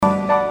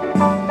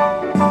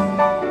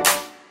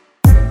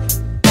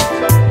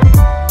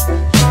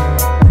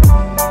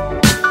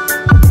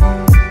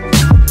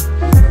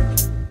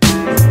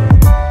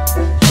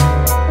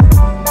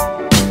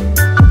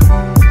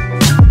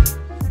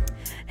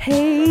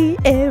Hey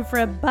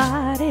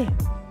everybody,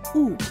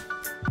 ooh,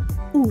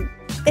 ooh,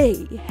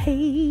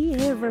 hey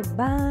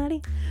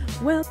everybody,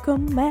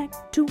 welcome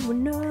back to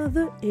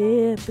another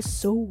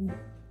episode.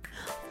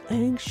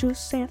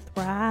 Anxious and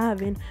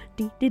thriving,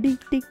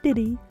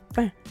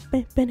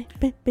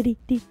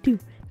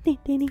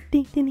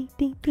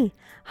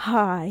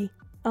 Hi,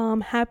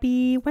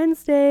 happy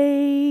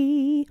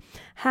Wednesday,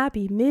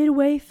 happy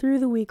midway through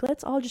the week.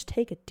 Let's all just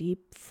take a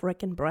deep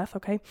frickin' breath,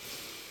 okay?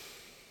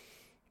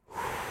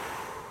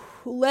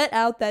 Let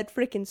out that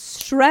freaking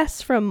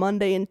stress from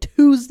Monday and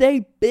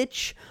Tuesday,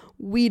 bitch.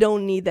 We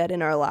don't need that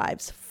in our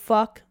lives.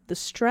 Fuck the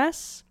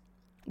stress.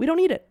 We don't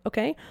need it,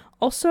 okay?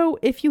 Also,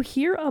 if you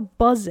hear a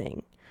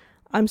buzzing,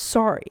 I'm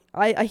sorry.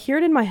 I hear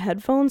it in my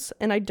headphones,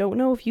 and I don't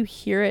know if you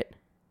hear it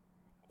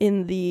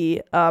in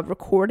the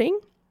recording.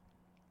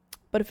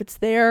 But if it's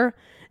there,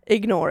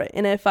 ignore it.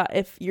 And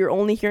if you're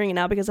only hearing it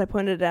now because I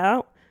pointed it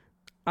out,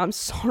 I'm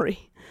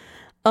sorry.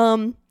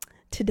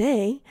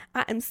 Today,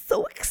 I am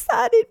so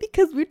excited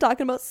because we're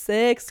talking about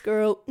sex,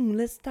 girl.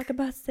 Let's talk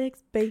about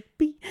sex,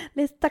 baby.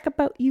 Let's talk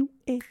about you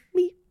and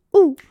me.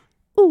 Ooh,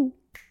 ooh,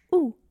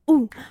 ooh,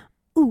 ooh,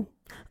 ooh,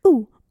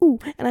 ooh, ooh.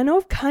 And I know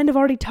I've kind of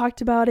already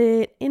talked about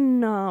it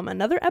in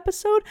another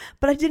episode,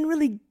 but I didn't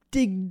really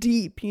dig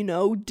deep,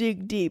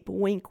 dig deep.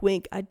 Wink,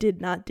 wink. I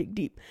did not dig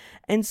deep.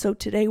 And so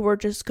today we're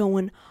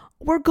going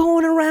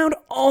around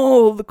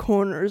all the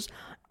corners,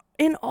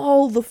 in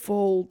all the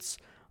folds.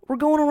 We're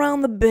going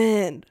around the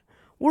bend.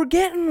 We're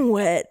getting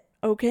wet,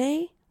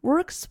 okay?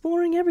 We're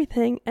exploring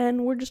everything,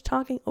 and we're just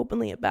talking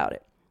openly about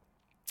it.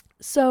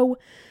 So,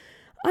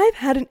 I've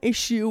had an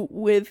issue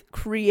with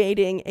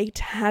creating a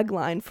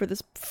tagline for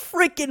this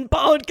freaking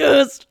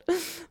podcast.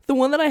 The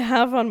one that I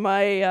have on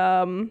my,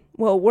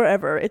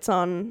 wherever. It's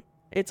on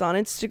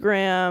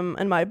Instagram,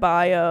 and my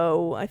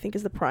bio, I think,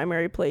 is the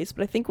primary place.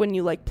 But I think when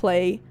you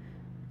play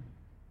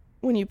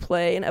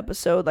an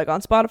episode, like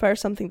on Spotify or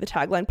something, the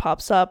tagline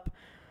pops up.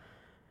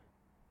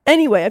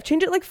 Anyway, I've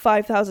changed it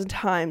 5,000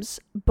 times,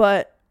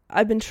 but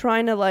I've been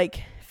trying to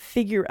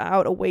figure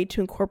out a way to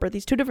incorporate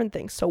these two different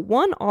things. So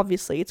one,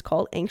 obviously, it's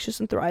called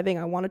Anxious and Thriving.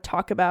 I want to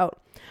talk about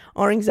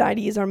our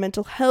anxieties, our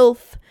mental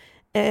health,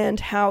 and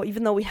how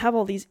even though we have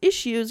all these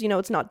issues,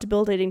 it's not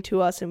debilitating to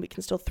us and we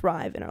can still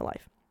thrive in our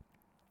life.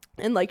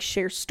 And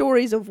share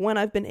stories of when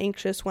I've been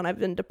anxious, when I've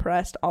been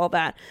depressed, all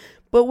that.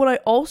 But what I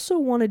also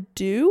want to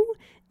do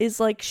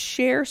is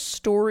share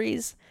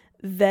stories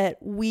that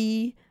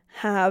we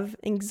have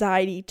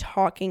anxiety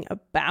talking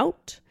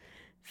about,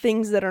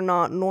 things that are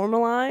not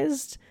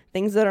normalized,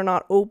 things that are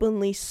not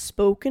openly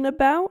spoken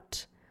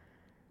about.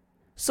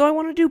 So I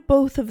want to do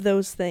both of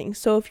those things.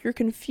 So if you're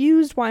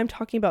confused why I'm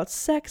talking about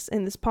sex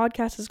and this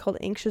podcast is called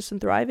Anxious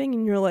and Thriving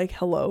and you're like,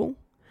 hello,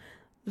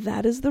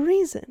 that is the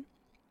reason.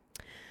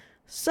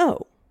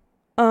 So,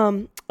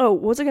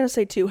 what was I going to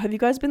say too? Have you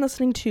guys been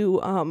listening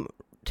to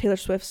Taylor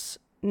Swift's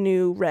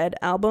new Red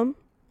album?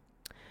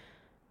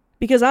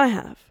 Because I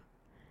have.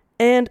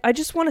 And I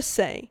just want to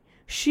say,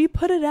 she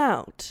put it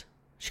out.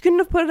 She couldn't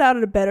have put it out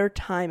at a better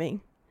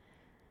timing.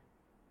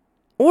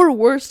 Or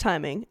worse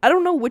timing. I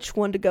don't know which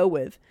one to go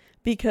with.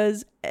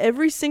 Because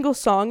every single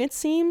song, it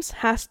seems,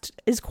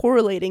 is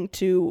correlating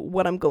to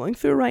what I'm going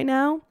through right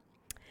now.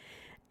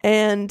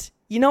 And,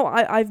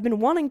 I've been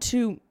wanting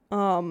to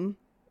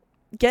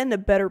get in a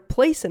better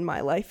place in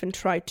my life and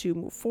try to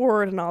move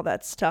forward and all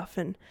that stuff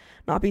and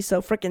not be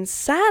so freaking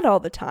sad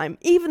all the time,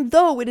 even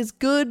though it is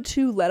good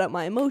to let out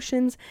my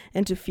emotions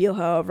and to feel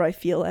however I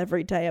feel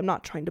every day. I'm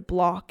not trying to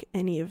block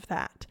any of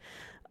that.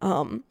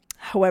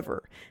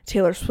 However,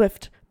 Taylor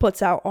Swift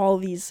puts out all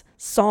these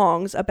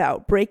songs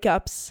about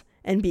breakups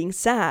and being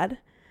sad,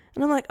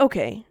 and I'm like,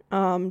 okay,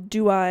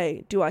 do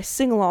I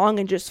sing along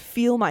and just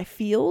feel my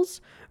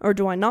feels, or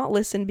do I not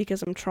listen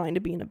because I'm trying to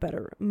be in a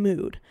better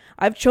mood?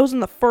 I've chosen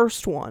the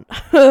first one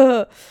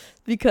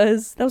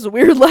because that was a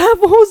weird laugh.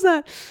 What was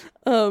that?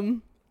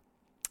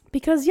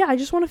 Because I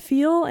just want to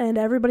feel, and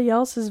everybody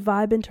else is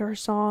vibing to her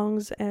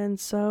songs, and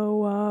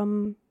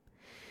so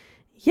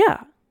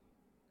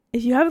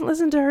if you haven't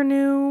listened to her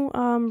new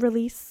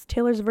release,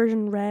 Taylor's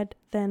version Red,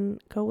 then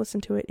go listen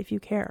to it if you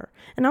care.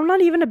 And I'm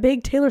not even a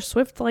big Taylor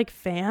Swift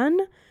fan.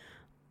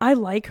 I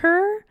like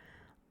her,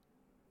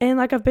 and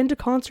I've been to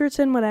concerts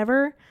and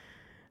whatever,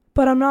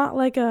 but I'm not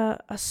a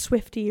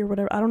Swiftie or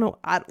whatever. I don't know.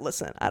 I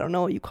don't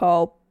know what you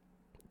call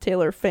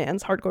Taylor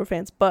fans, hardcore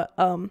fans, but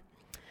I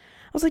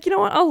was like, you know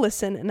what? I'll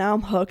listen, and now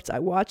I'm hooked. I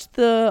watched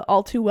the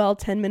All Too Well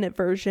 10-minute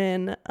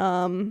version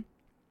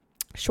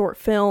short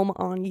film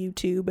on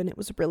YouTube, and it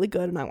was really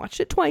good, and I watched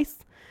it twice.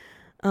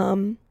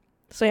 So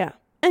yeah.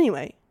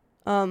 Anyway,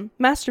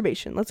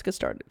 masturbation. Let's get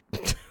started.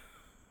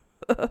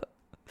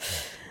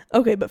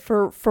 Okay, but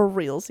for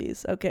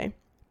realsies, okay.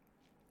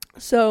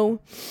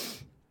 So,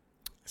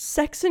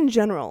 sex in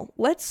general.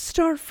 Let's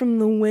start from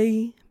the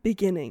way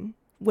beginning,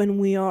 when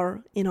we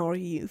are in our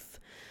youth.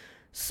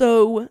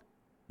 So,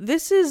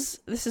 this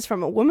is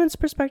from a woman's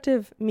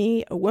perspective,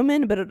 me, a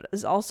woman, but it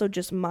is also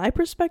just my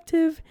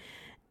perspective.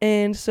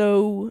 And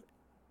so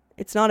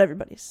it's not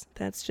everybody's.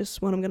 That's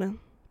just what I'm going to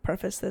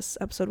preface this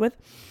episode with.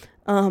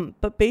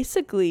 But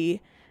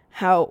basically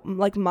how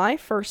like my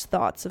first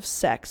thoughts of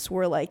sex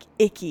were like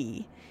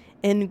icky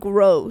and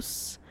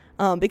gross,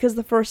 because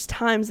the first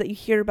times that you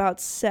hear about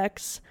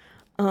sex,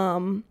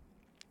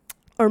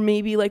 or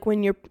maybe like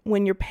when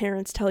your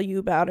parents tell you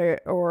about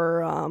it,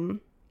 or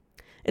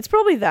it's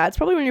probably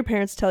when your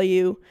parents tell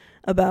you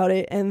about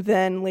it, and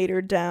then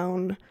later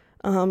down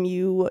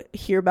you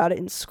hear about it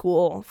in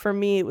school. For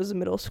me, it was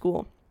middle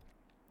school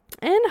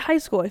and high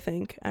school, I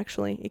think.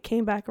 Actually, it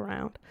came back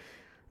around.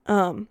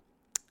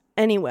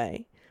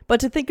 Anyway, but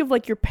to think of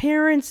like your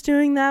parents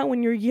doing that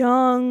when you're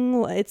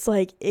young, it's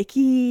like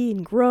icky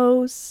and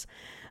gross.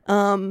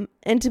 And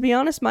to be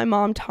honest, my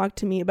mom talked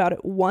to me about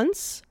it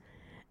once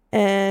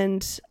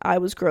and I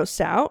was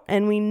grossed out,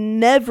 and we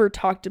never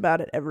talked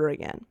about it ever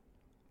again.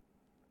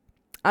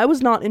 I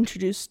was not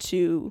introduced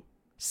to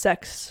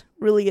sex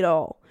really at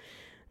all.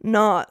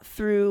 Not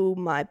through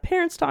my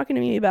parents talking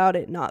to me about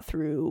it, not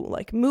through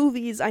like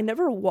movies. I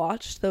never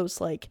watched those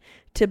like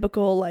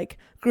typical like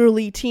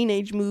girly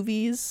teenage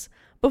movies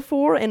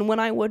before, and when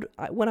I would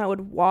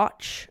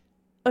watch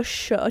a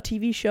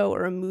TV show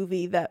or a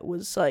movie that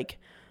was like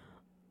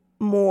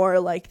more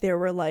like there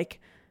were like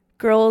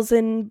girls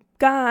and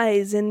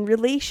guys and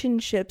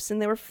relationships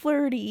and they were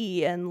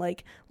flirty and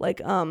like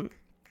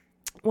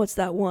what's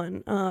that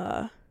one?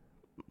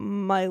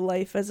 My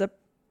Life as a,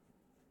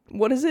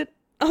 what is it?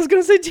 I was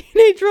gonna say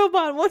Teenage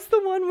Robot. What's the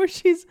one where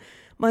she's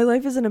My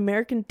Life as an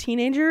American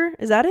Teenager?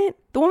 Is that it?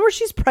 The one where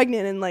she's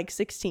pregnant and like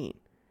 16.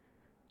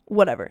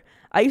 Whatever.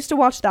 I used to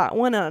watch that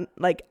one on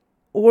like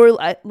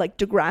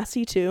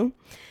Degrassi too.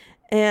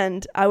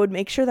 And I would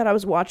make sure that I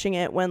was watching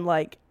it when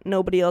like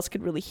nobody else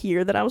could really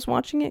hear that I was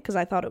watching it, because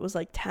I thought it was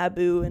like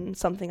taboo and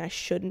something I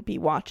shouldn't be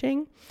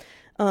watching.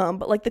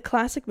 But like the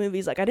classic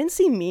movies, like I didn't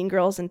see Mean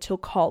Girls until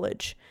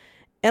college.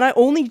 And I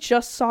only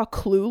just saw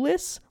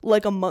Clueless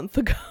like a month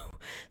ago.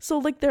 So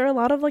like there are a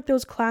lot of like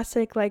those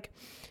classic like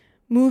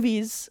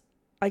movies,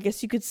 I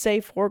guess you could say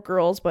for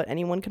girls, but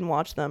anyone can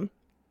watch them,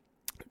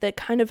 that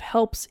kind of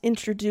helps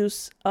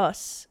introduce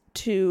us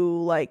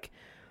to like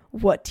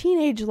what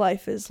teenage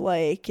life is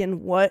like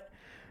and what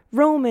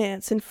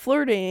romance and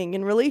flirting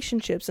and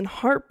relationships and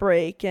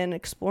heartbreak and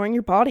exploring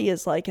your body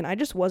is like. And I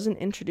just wasn't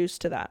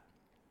introduced to that.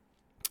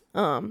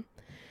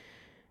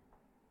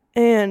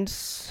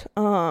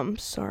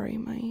 Sorry,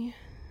 my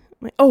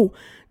oh,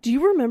 do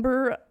you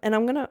remember, and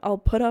I'll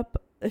put up,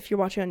 if you're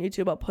watching on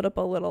YouTube, I'll put up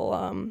a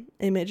little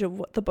image of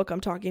what the book I'm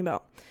talking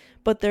about.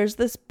 But there's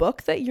this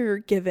book that you're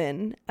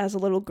given as a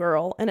little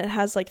girl, and it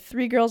has like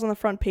 3 girls on the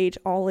front page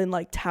all in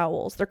like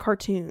towels. They're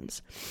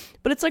cartoons.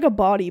 But it's like a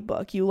body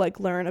book. You like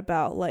learn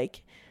about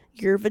like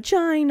your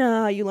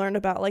vagina, you learn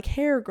about like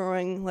hair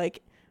growing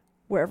like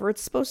wherever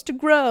it's supposed to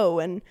grow.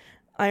 And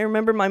I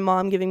remember my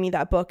mom giving me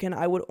that book, and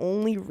I would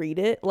only read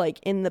it like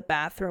in the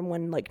bathroom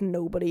when like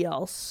nobody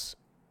else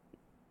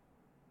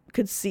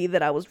could see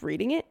that I was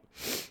reading it.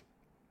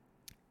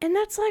 And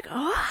that's like,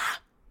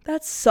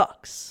 that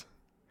sucks.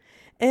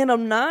 And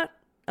I'm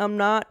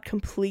not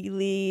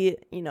completely,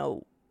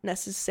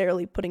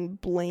 necessarily putting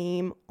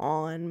blame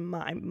on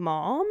my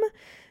mom,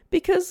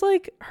 because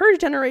like her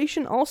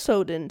generation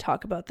also didn't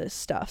talk about this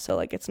stuff. So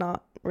like it's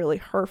not really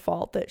her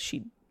fault that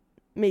she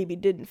maybe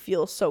didn't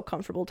feel so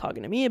comfortable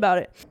talking to me about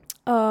it.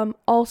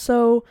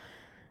 Also,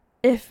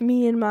 if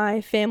me and my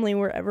family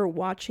were ever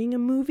watching a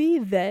movie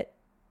that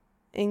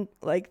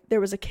like there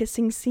was a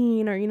kissing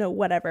scene or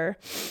whatever,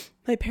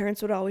 my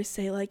parents would always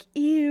say like,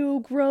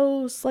 ew,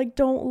 gross, like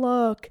don't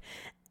look.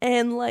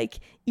 And like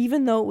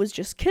even though it was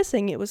just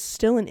kissing, it was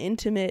still an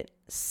intimate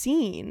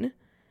scene.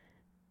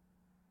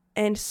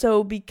 And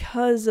so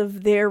because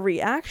of their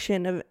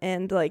reaction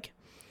and like,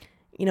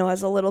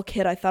 as a little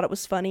kid, I thought it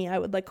was funny. I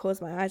would like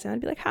close my eyes and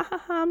I'd be like, ha ha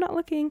ha, I'm not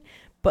looking.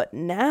 But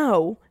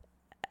now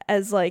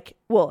as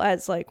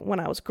when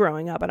I was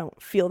growing up, I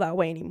don't feel that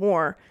way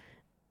anymore.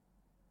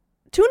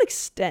 To an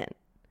extent,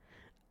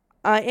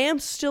 I am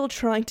still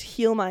trying to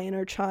heal my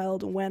inner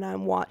child when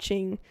I'm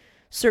watching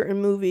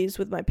certain movies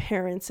with my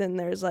parents and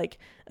there's like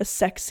a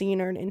sex scene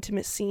or an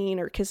intimate scene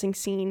or kissing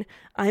scene.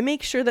 I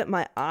make sure that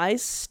my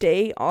eyes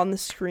stay on the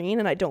screen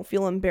and I don't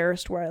feel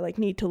embarrassed where I like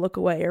need to look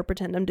away or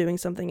pretend I'm doing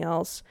something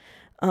else.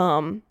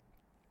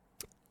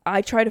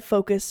 I try to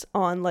focus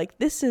on like,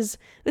 this is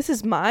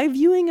my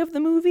viewing of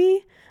the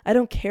movie. I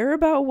don't care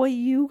about what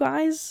you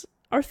guys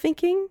are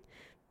thinking.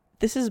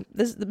 This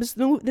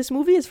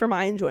movie is for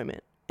my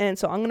enjoyment. And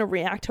so I'm going to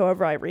react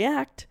however I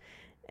react,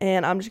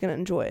 and I'm just going to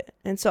enjoy it.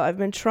 And so I've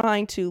been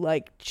trying to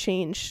like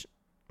change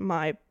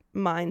my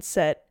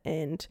mindset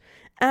and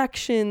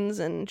actions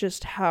and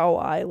just how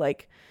I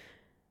like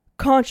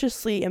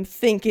consciously am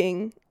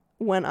thinking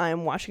when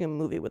I'm watching a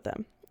movie with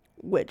them,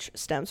 which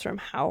stems from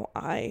how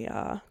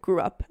I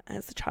grew up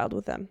as a child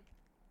with them.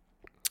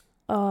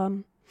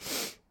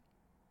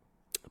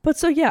 But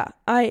so yeah,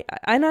 I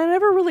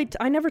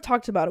never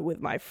talked about it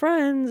with my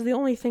friends. The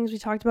only things we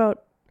talked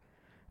about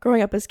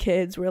growing up as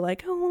kids were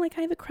like, oh, like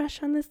I have a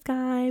crush on this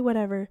guy,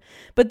 whatever.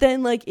 But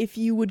then like if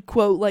you would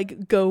quote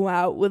like go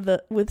out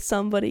with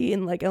somebody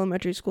in like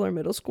elementary school or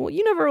middle school,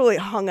 you never really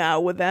hung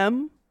out with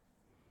them.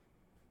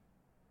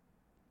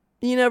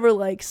 You never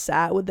like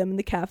sat with them in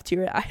the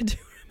cafeteria. I do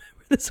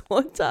remember this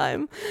one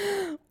time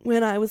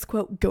when I was,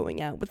 quote,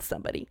 going out with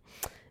somebody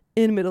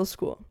in middle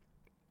school.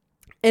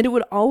 And it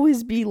would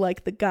always be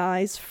like the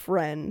guy's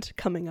friend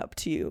coming up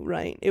to you,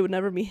 right? It would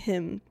never be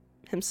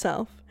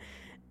himself.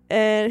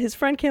 And his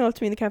friend came up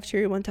to me in the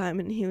cafeteria one time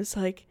and he was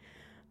like,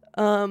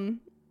 I'll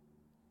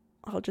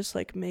just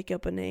like make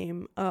up a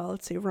name.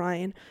 Let's say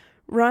Ryan.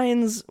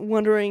 Ryan's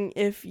wondering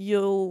if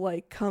you'll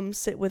like come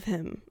sit with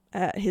him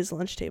at his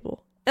lunch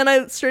table. And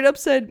I straight up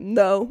said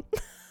no.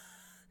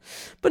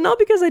 But not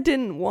because I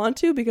didn't want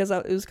to, it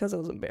was because I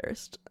was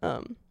embarrassed.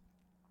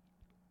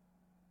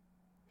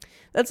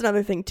 That's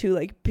another thing too,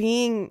 like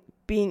being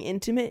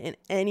intimate in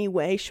any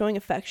way, showing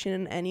affection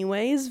in any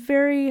way is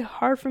very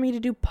hard for me to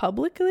do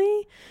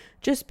publicly,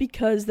 just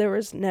because there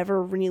was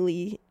never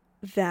really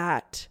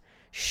that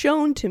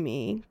shown to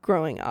me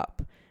growing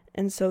up.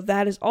 And so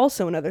that is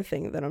also another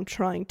thing that I'm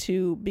trying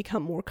to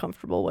become more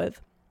comfortable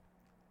with.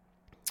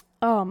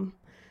 And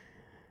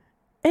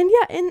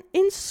yeah,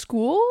 in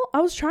school, I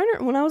was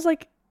when I was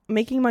like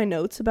making my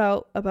notes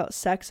about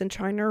sex and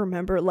trying to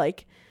remember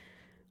like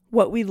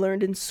what we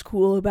learned in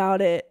school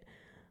about it,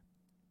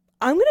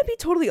 I'm going to be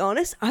totally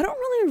honest, I don't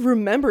really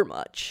remember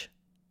much.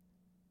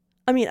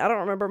 I mean, I don't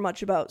remember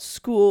much about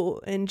school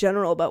in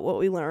general, about what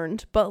we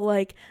learned, but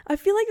like, I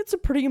feel like it's a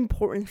pretty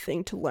important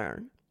thing to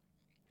learn.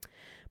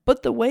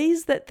 But the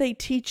ways that they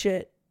teach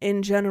it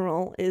in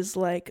general is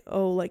like,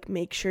 oh, like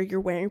make sure you're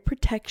wearing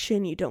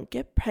protection, you don't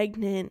get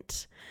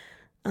pregnant.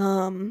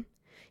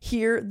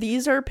 Here,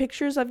 these are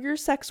pictures of your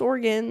sex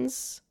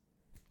organs,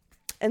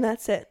 and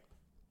that's it.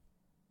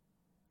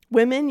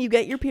 Women, you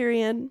get your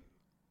period,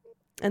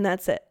 and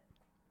that's it.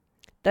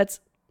 That's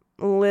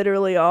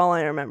literally all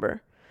I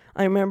remember.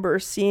 I remember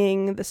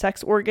seeing the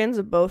sex organs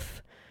of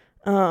both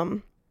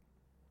a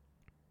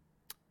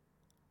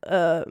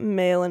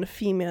male and a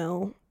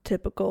female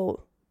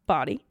typical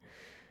body.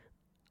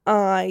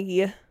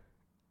 I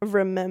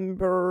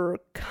remember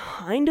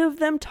kind of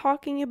them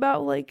talking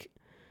about like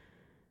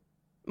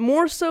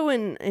more so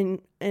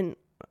in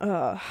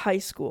high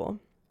school,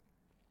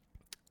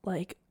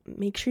 like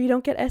make sure you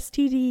don't get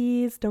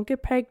STDs, don't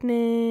get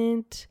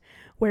pregnant,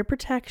 wear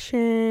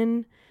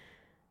protection.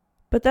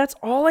 But that's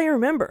all I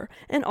remember.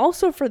 And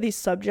also for these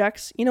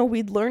subjects, you know,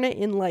 we'd learn it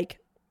in like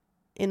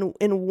in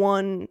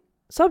one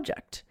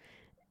subject,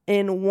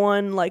 in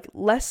one like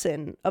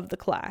lesson of the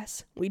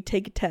class. We'd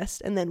take a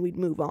test and then we'd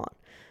move on.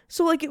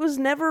 So like it was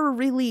never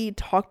really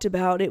talked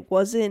about. It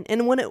wasn't,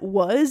 and when it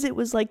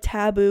was like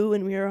taboo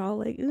and we were all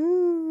like,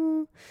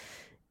 ooh.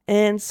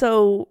 And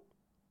so,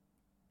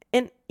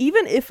 and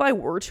even if I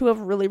were to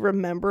have really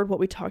remembered what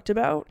we talked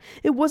about,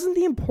 it wasn't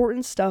the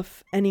important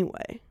stuff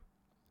anyway.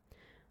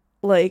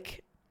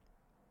 Like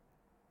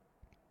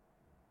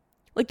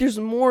there's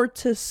more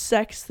to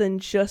sex than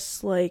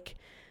just like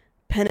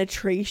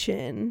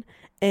penetration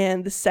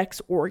and the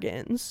sex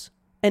organs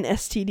and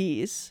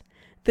STDs.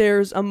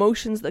 There's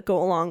emotions that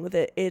go along with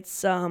it.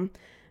 It's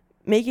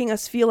making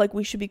us feel like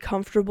we should be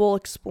comfortable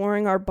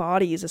exploring our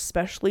bodies,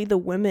 especially the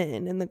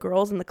women and the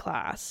girls in the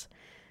class.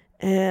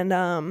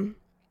 And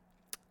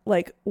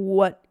like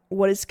what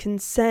is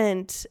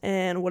consent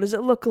and what does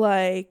it look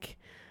like?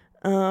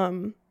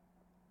 And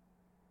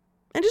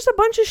just a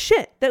bunch of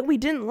shit that we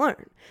didn't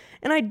learn.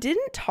 And I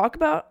didn't talk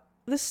about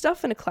this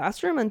stuff in a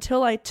classroom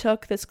until I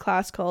took this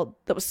class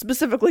that was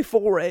specifically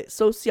for it,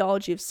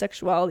 Sociology of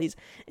Sexualities,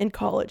 in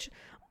college.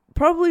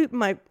 Probably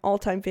my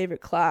all-time favorite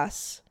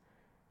class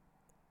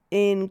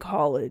in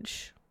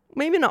college.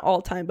 Maybe not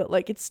all-time, but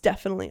like it's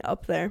definitely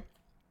up there.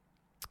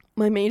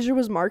 My major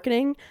was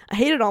marketing. I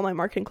hated all my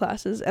marketing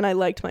classes and I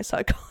liked my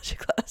psychology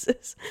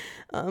classes.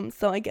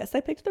 So I guess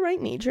I picked the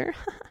right major.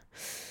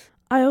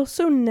 I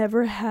also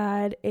never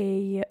had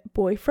a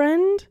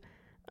boyfriend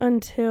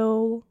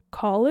until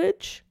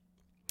college.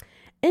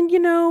 And, you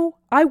know,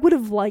 I would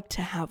have liked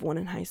to have one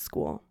in high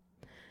school.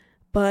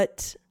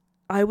 But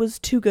I was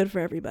too good for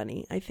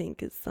everybody, I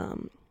think is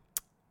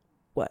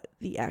what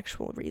the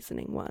actual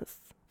reasoning was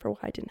for why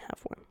I didn't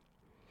have one.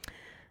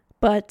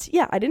 But,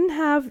 yeah, I didn't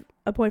have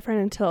a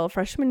boyfriend until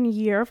freshman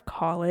year of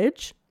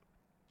college.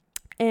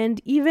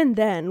 And even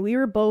then, we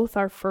were both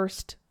our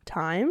first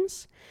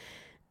times.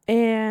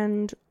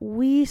 And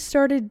we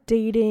started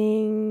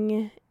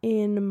dating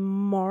in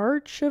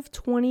March of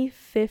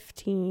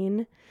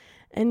 2015,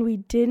 and we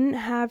didn't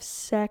have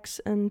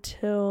sex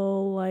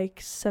until like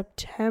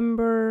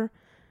September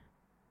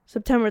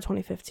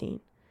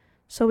 2015.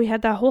 So we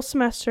had that whole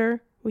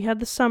semester, we had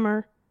the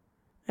summer,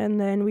 and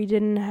then we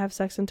didn't have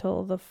sex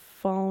until the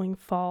following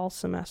fall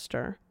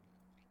semester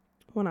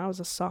when I was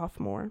a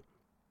sophomore.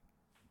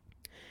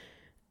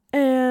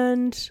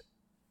 And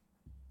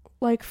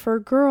like for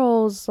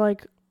girls,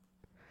 like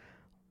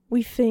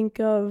we think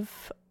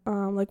of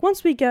like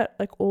once we get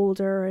like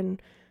older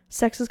and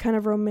sex is kind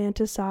of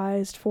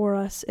romanticized for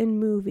us in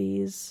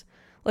movies,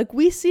 like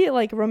we see it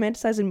like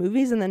romanticized in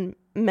movies and then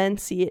men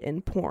see it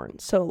in porn.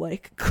 So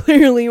like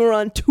clearly we're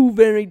on two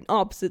very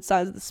opposite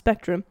sides of the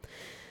spectrum.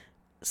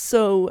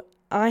 So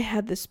I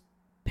had this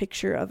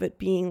picture of it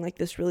being like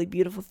this really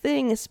beautiful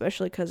thing,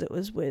 especially because it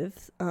was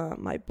with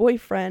my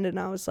boyfriend, and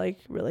I was like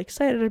really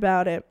excited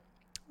about it.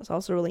 I was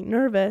also really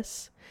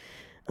nervous.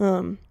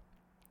 And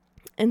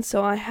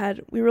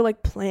so we were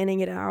like planning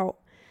it out,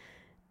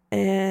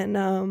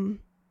 and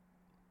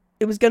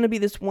it was going to be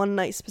this one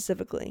night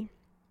specifically.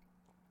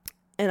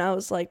 And I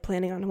was like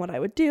planning on what I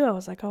would do. I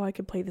was like, oh, I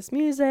could play this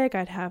music.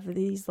 I'd have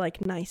these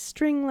like nice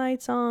string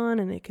lights on,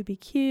 and it could be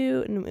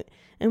cute,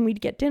 and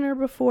we'd get dinner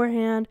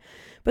beforehand.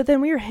 But then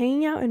we were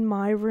hanging out in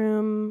my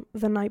room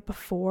the night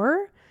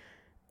before,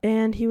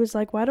 and he was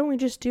like, why don't we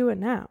just do it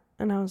now?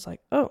 And I was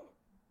like, oh,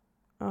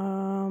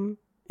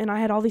 and I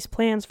had all these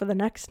plans for the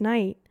next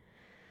night,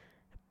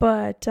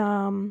 but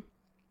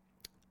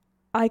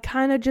I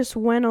kind of just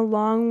went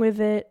along with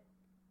it.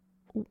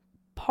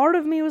 Part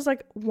of me was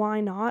like, why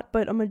not?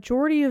 But a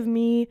majority of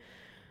me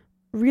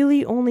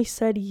really only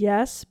said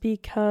yes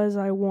because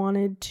I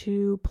wanted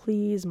to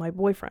please my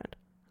boyfriend.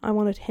 I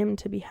wanted him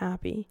to be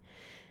happy.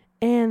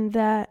 And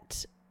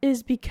that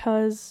is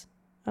because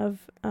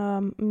of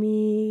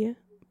me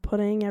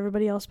putting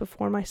everybody else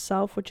before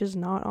myself, which is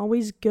not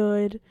always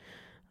good.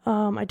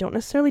 I don't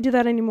necessarily do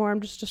that anymore. I'm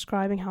just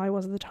describing how I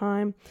was at the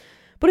time.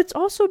 But it's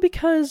also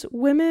because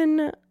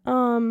women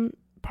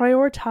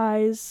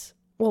prioritize,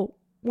 well,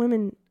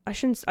 women, I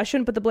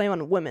shouldn't put the blame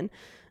on women.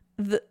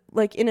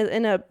 Like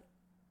in a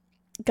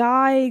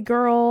guy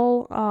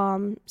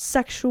girl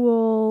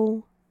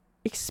sexual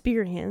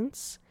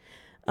experience,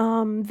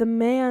 the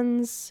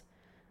man's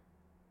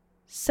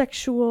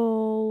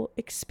sexual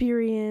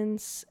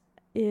experience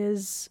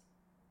is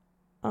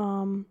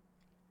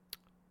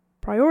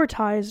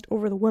prioritized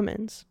over the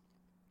women's.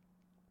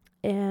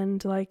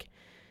 And like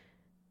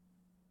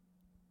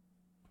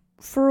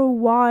for a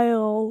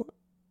while,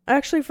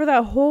 actually for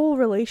that whole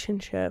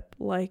relationship,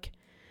 like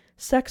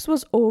sex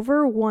was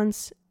over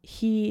once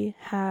he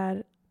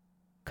had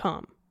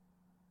come.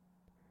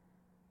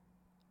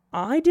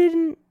 I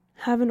didn't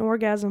have an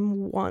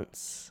orgasm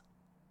once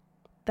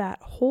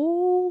that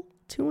whole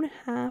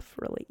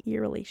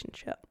 2.5-year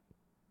relationship.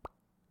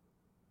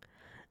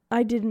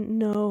 I didn't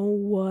know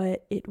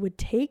what it would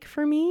take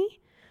for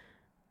me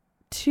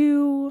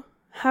to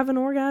have an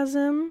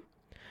orgasm.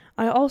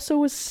 I also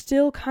was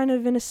still kind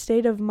of in a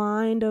state of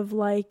mind of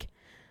like,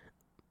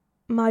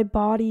 my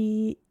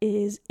body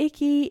is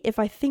icky. If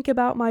I think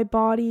about my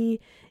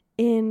body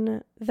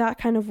in that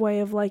kind of way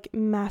of like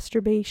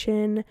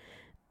masturbation,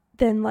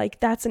 then like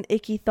that's an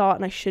icky thought,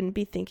 and I shouldn't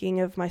be thinking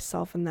of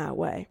myself in that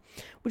way,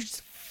 which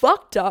is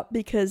fucked up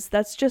because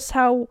that's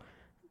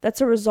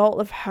a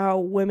result of how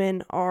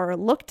women are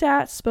looked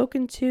at,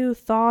 spoken to,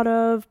 thought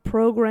of,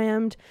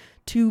 programmed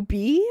to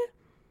be.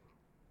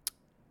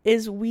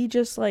 Is we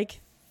just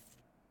like,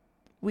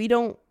 we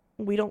don't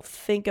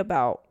think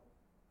about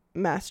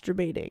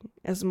masturbating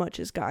as much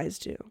as guys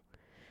do.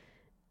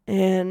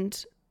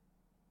 And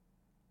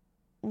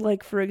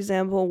like, for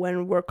example,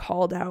 when we're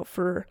called out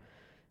for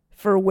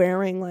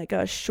wearing like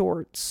a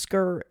short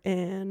skirt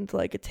and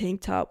like a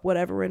tank top,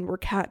 whatever, and we're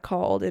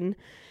catcalled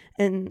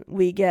and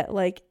we get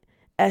like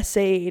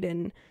essayed,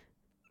 and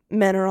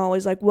men are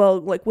always like,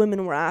 well, like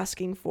women were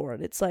asking for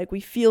it. It's like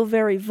we feel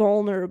very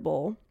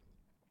vulnerable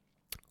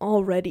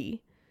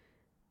already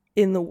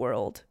in the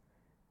world,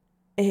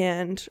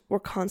 and we're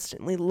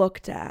constantly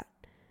looked at,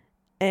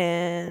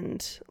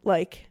 and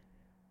like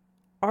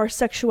our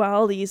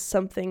sexuality is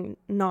something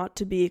not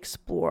to be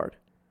explored.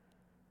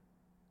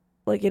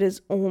 Like it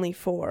is only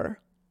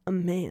for a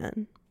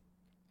man.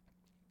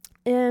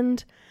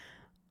 And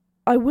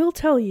I will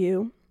tell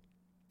you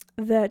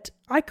that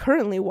I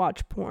currently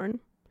watch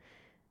porn,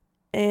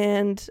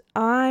 and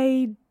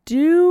I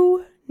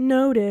do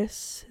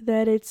notice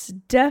that it's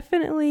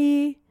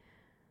definitely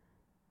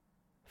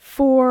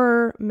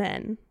for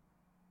men.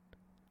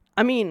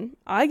 I mean,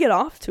 I get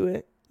off to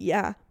it,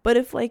 yeah. But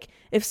if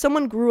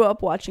someone grew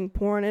up watching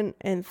porn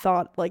and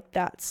thought like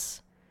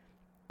that's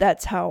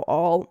how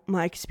all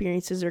my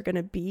experiences are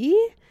gonna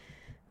be,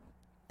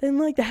 then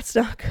like that's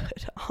not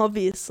good.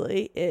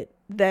 Obviously, it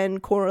then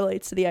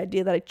correlates to the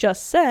idea that I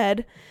just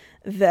said,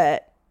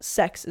 that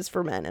sex is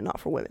for men and not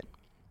for women.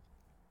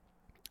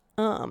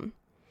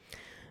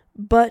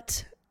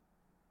 But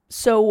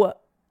so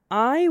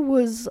I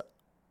was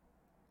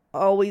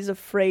always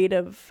afraid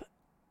of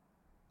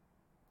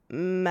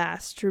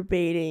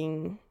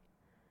masturbating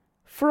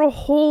for a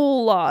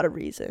whole lot of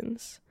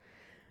reasons.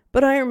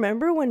 But I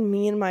remember when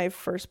me and my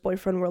first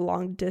boyfriend were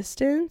long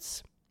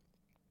distance,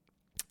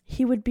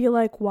 he would be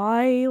like,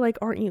 why, like,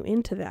 aren't you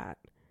into that?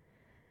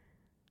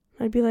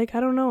 I'd be like, I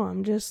don't know,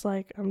 I'm just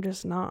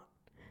not.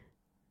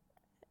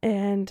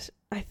 And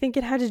I think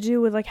it had to do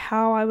with like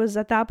how I was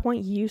at that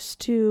point used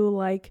to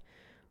like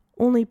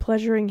only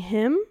pleasuring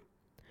him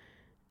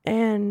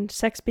and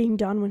sex being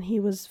done when he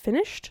was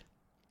finished.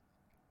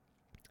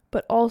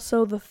 But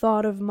also the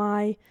thought of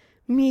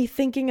me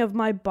thinking of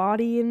my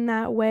body in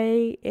that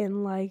way,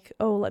 in like,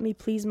 oh, let me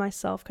please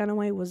myself kind of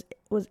way, was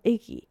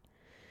icky.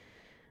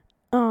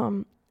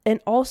 And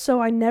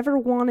also, I never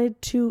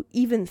wanted to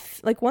even,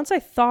 once I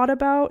thought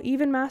about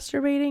even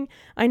masturbating,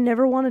 I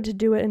never wanted to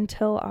do it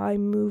until I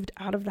moved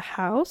out of the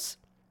house.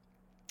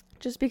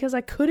 Just because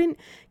I couldn't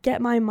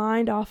get my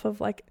mind off of,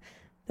 like,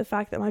 the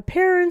fact that my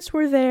parents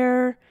were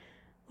there,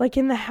 like,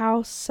 in the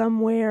house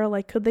somewhere.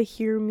 Like, could they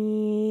hear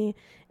me?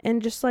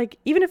 And just, like,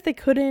 even if they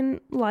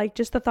couldn't, like,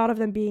 just the thought of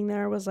them being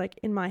there was, like,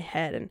 in my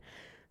head. And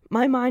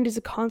my mind is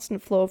a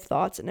constant flow of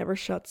thoughts. It never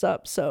shuts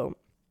up. So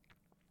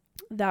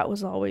that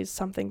was always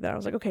something that I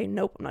was like, okay,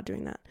 nope, I'm not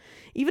doing that.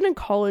 Even in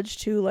college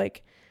too,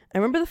 like, I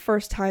remember the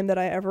first time that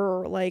I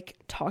ever, like,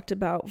 talked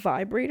about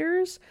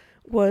vibrators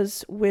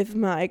was with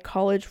my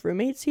college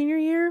roommate senior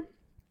year,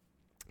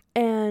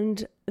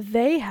 and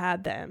they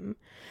had them.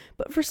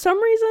 But for some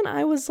reason,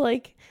 I was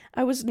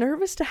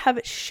nervous to have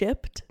it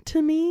shipped to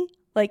me,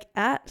 like,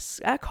 at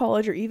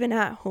college or even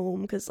at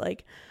home, because,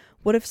 like,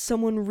 what if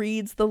someone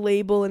reads the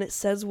label and it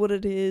says what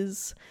it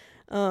is?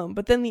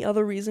 But then the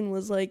other reason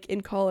was, like,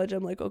 in college,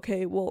 I'm like,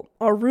 okay, well,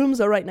 our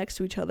rooms are right next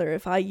to each other.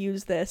 If I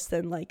use this,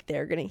 then, like,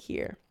 they're gonna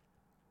hear.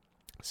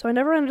 So I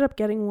never ended up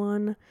getting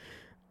one.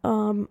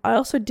 I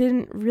also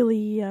didn't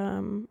really,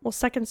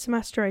 second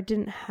semester, I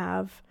didn't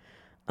have,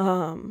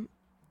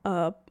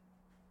 a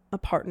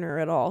partner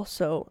at all.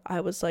 So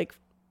I was like,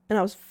 and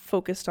I was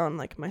focused on,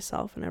 like,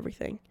 myself and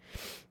everything,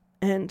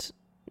 and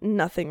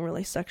nothing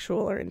really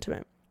sexual or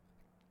intimate.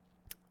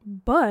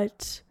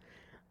 But,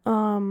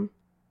 the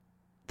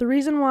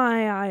reason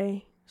why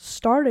I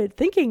started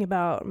thinking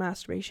about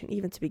masturbation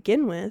even to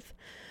begin with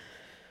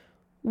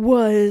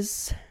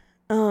was,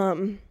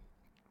 one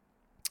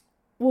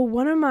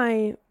of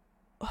my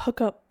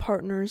hookup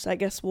partners, I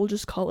guess we'll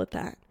just call it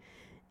that,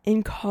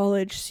 in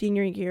college,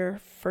 senior year,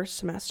 first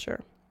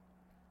semester.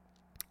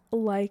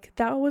 Like,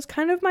 that was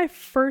kind of my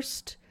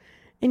first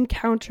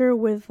encounter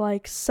with,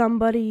 like,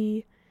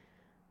 somebody,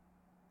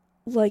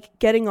 like,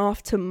 getting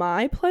off to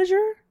my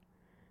pleasure.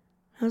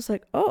 I was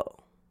like, oh,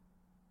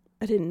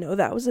 I didn't know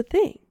that was a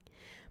thing.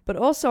 But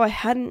also, I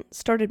hadn't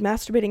started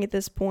masturbating at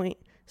this point,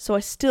 so I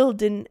still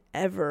didn't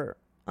ever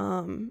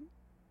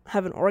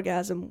have an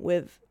orgasm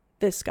with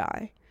this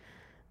guy.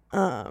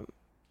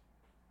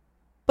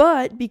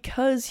 But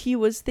because he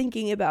was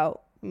thinking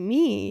about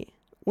me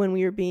when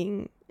we were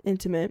being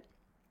intimate,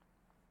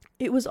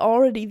 it was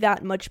already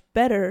that much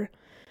better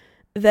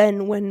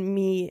than when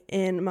me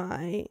and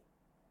my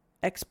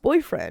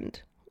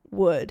ex-boyfriend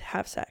would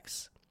have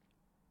sex,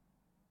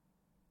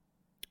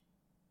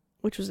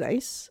 which was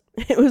nice.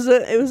 It was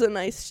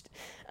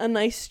a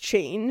nice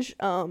change.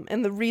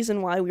 And the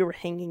reason why we were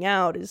hanging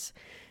out is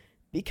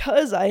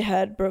because I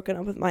had broken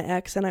up with my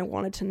ex and I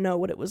wanted to know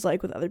what it was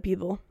like with other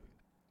people.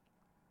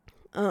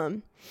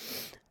 And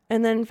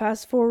then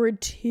fast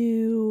forward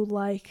to,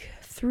 like,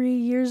 3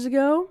 years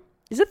ago.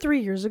 Is it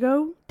 3 years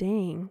ago?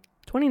 Dang.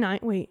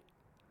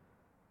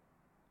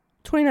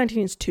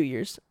 2019 is 2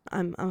 years.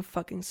 I'm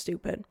fucking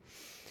stupid.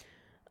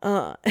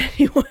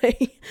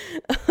 Anyway,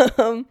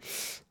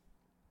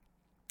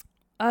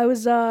 I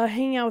was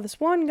hanging out with this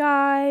one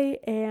guy,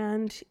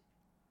 and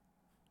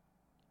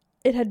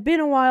it had been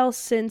a while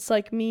since,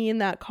 like, me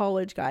and that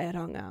college guy had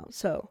hung out.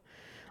 So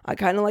I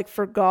kind of, like,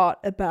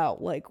 forgot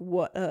about, like,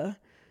 what a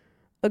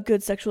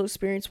good sexual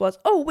experience was.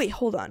 Oh, wait,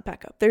 hold on,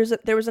 back up.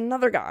 There was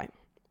another guy.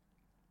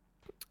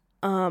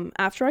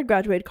 After I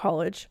graduated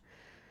college,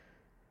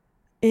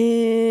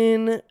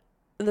 in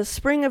the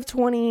spring of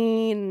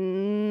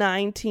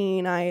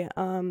 2019, I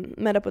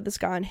met up with this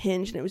guy on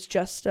Hinge, and it was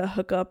just a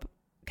hookup,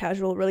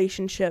 casual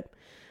relationship.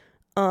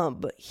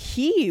 But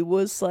he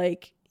was,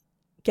 like,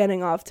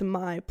 getting off to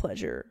my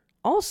pleasure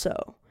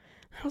also.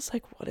 I was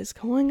like, what is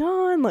going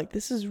on? Like,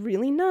 this is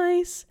really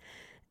nice.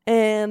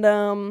 And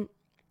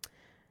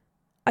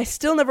I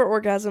still never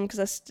orgasmed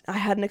because I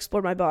hadn't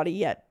explored my body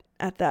yet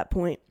at that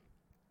point.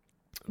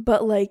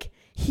 But, like,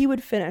 he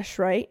would finish,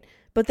 right?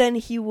 But then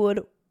he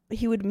would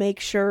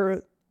make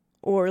sure,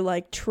 or,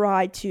 like,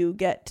 try to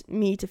get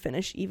me to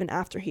finish even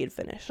after he had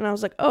finished. And I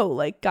was like, oh,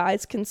 like,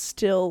 guys can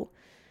still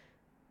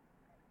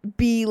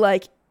be,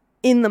 like,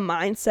 in the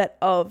mindset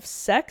of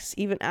sex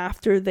even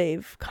after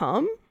they've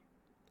come.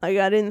 Like,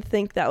 I didn't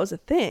think that was a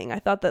thing. I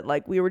thought that,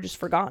 like, we were just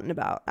forgotten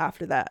about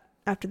after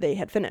they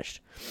had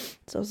finished.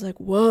 So I was like,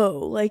 whoa,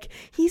 like,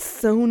 he's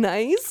so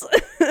nice.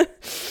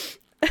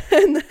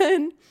 And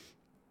then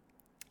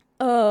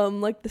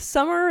like, the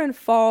summer and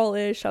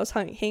fall-ish, I was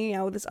hanging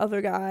out with this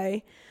other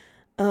guy,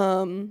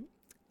 and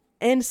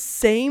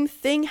same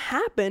thing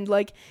happened.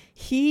 Like,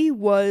 he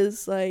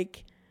was,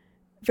 like,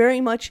 very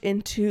much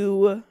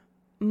into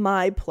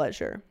my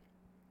pleasure,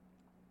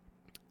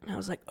 and I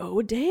was like,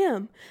 oh,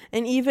 damn.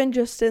 And even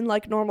just in,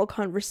 like, normal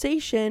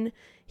conversation,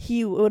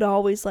 he would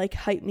always, like,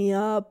 hype me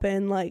up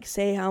and, like,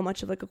 say how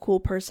much of, like, a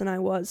cool person I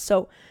was.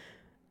 So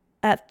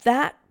at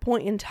that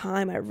point in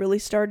time, I really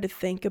started to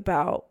think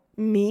about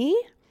me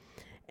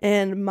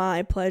and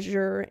my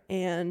pleasure,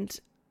 and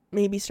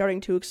maybe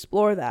starting to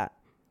explore that.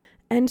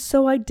 And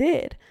so I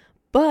did.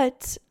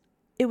 But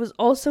it was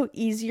also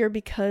easier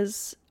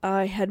because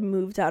I had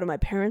moved out of my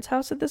parents'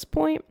 house at this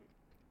point.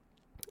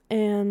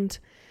 And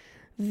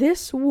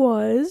this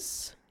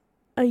was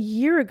a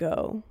year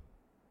ago.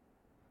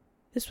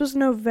 This was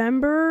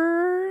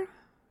November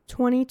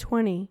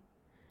 2020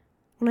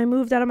 when I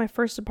moved out of my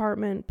first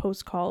apartment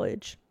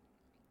post-college.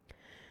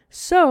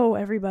 So,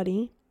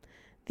 everybody,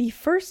 the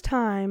first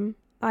time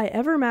I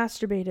ever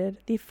masturbated,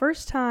 the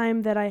first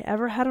time that I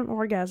ever had an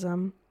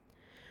orgasm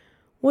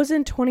was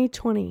in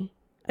 2020,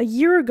 a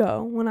year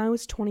ago when I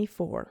was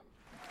 24.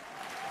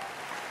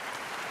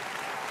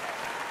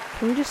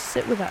 Can we just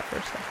sit with that for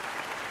a second?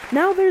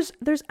 Now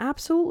there's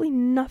absolutely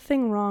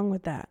nothing wrong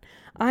with that.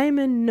 I am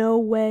in no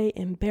way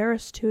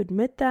embarrassed to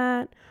admit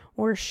that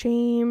or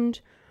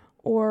ashamed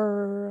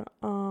or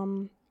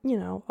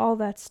all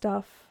that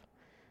stuff.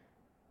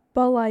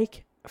 But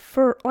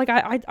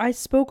I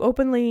spoke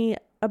openly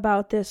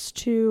about this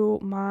to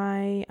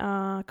my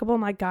couple of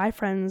my guy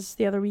friends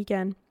the other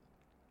weekend,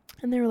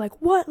 and they were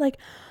like, "What? Like,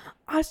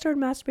 I started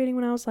masturbating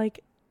when I was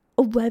like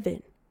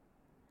 11."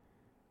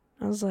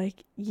 I was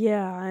like,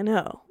 "Yeah, I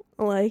know.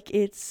 Like,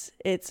 it's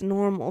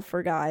normal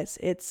for guys.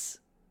 It's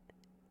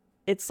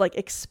like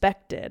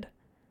expected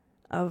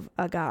of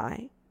a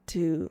guy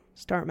to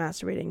start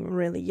masturbating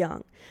really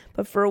young.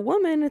 But for a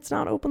woman, it's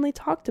not openly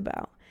talked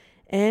about.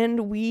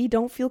 And we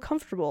don't feel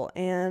comfortable,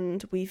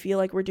 and we feel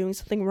like we're doing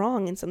something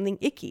wrong and something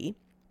icky."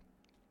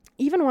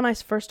 Even when I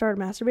first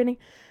started masturbating,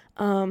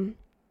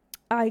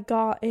 I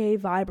got a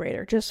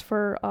vibrator just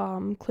for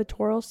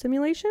clitoral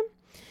stimulation.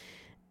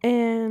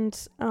 And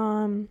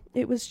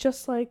it was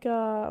just like,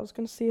 I was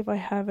going to see if I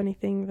have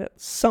anything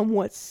that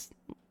somewhat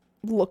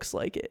looks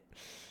like it.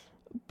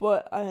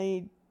 But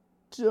I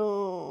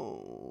don't.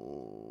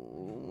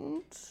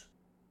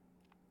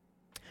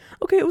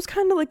 Okay, it was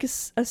kind of like a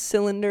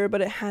cylinder,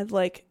 but it had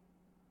like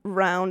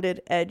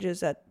rounded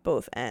edges at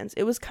both ends.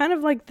 It was kind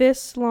of like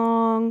this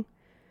long,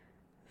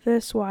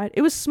 this wide.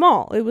 It was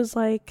small. It was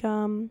like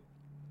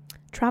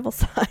travel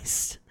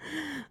sized.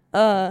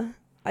 I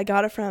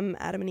got it from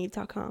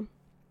adamandeve.com.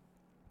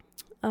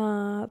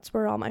 That's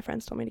where all my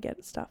friends told me to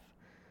get stuff.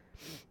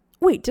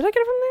 Wait, did I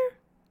get it from there?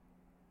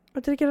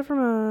 Or did I get it from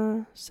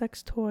a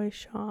sex toy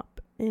shop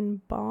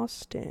in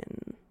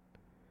Boston?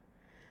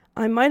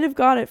 I might have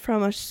got it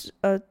from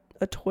a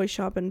toy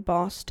shop in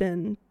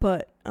Boston,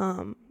 but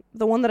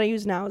the one that I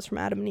use now is from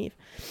Adam and Eve.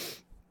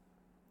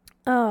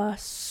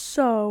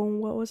 So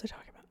what was I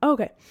talking about?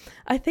 Okay,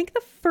 I think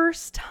the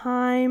first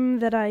time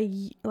that I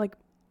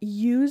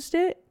used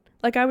it,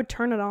 like I would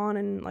turn it on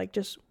and like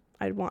just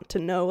I'd want to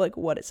know like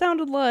what it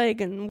sounded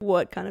like and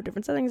what kind of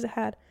different settings it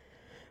had.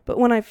 But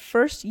when I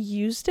first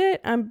used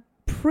it, I'm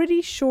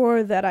pretty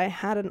sure that I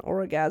had an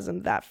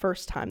orgasm that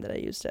first time that I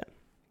used it.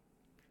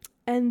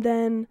 And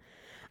then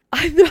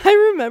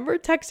I remember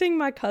texting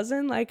my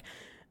cousin like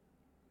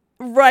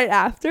right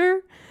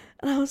after,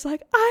 and I was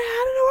like, I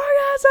had an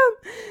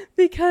orgasm,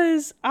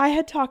 because I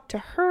had talked to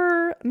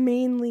her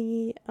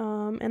mainly,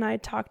 and I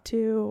had talked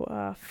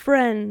to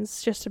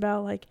friends just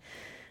about like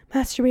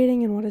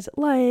masturbating and what is it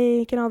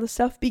like and all this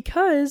stuff,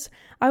 because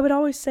I would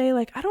always say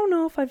like, I don't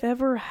know if I've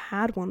ever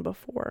had one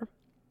before.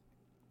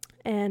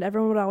 And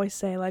everyone would always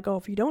say like, oh,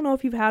 if you don't know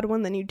if you've had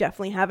one, then you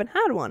definitely haven't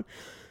had one.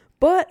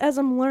 But as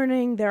I'm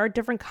learning, there are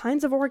different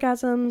kinds of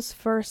orgasms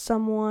for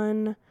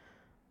someone,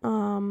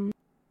 a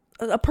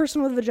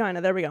person with a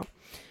vagina. There we go.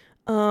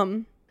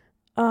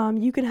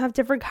 You can have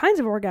different kinds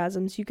of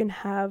orgasms. You can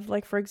have,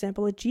 like, for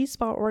example, a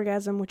G-spot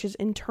orgasm, which is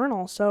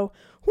internal. So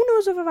who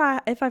knows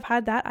if I've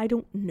had that? I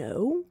don't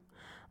know.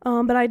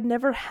 But I'd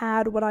never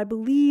had what I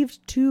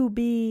believed to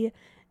be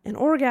an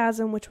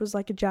orgasm, which was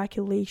like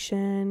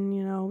ejaculation,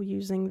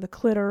 using the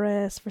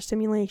clitoris for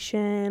stimulation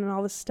and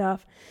all this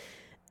stuff.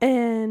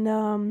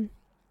 And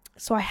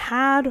so I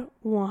had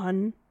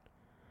one,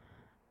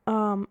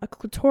 a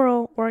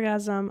clitoral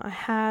orgasm. I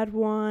had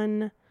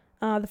one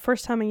the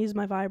first time I used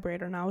my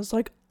vibrator, and I was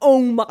like,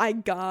 oh my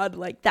god,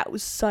 like that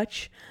was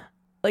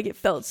it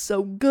felt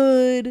so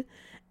good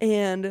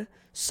and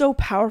so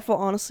powerful,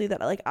 honestly, that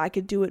like I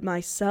could do it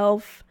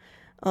myself.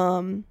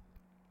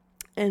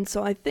 And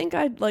so I think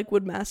I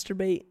would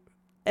masturbate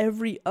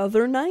every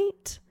other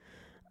night.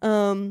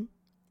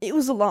 It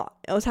was a lot.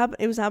 It was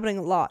happening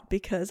a lot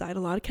because I had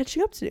a lot of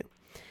catching up to do,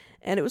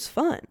 and it was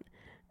fun.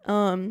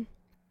 And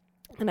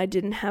I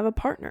didn't have a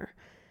partner.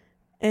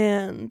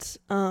 And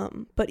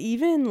but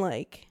even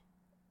like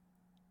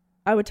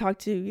I would talk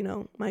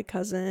to, my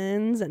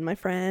cousins and my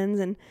friends,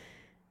 and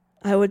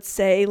I would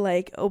say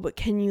like, oh, but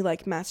can you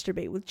like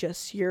masturbate with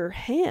just your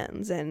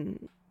hands?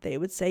 And they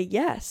would say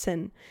yes.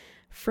 And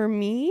for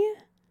me,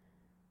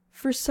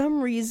 for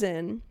some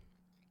reason,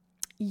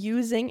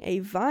 using a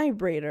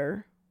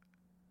vibrator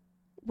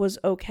was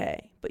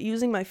okay, but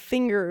using my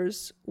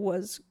fingers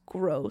was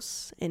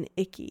gross and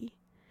icky.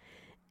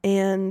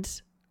 And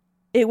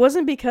it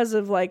wasn't because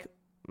of like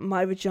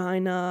my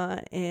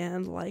vagina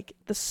and like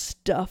the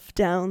stuff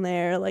down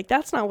there. Like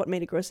that's not what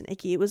made it gross and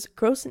icky. It was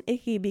gross and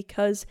icky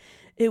because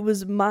it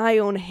was my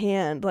own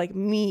hand, like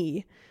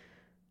me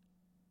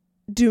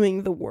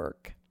doing the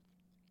work.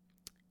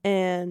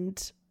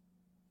 And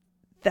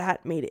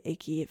that made it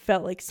icky. It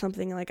felt like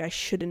something like I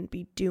shouldn't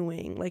be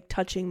doing, like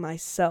touching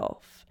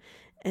myself.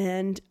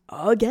 And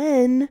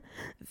again,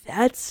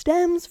 that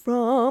stems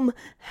from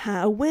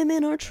how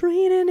women are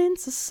treated in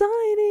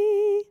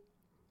society.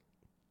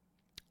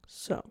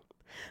 So,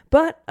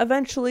 but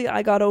eventually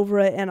I got over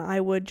it, and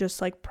I would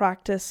just like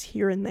practice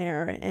here and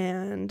there,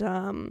 and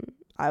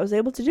I was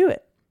able to do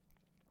it.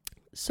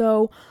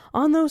 So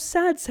on those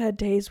sad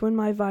days when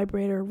my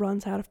vibrator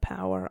runs out of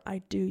power,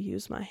 I do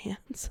use my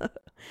hands.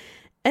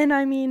 And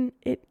I mean,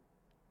 it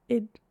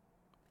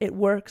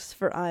works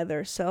for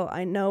either. So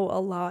I know a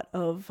lot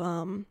of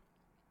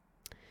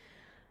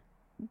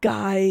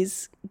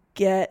guys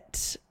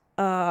get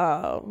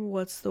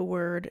what's the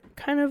word?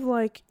 Kind of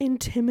like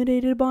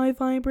intimidated by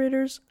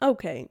vibrators.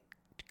 Okay,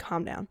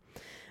 calm down.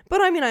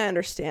 But I mean, I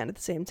understand at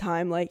the same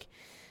time, like,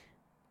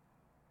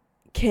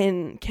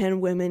 can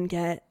women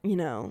get,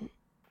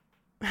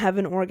 have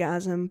an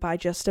orgasm by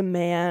just a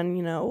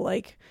man,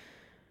 like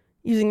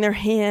using their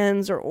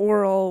hands or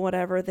oral,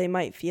 whatever? They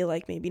might feel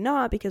like maybe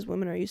not, because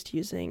women are used to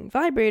using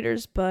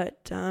vibrators,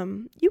 but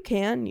you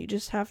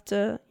just have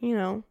to,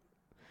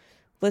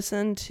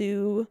 listen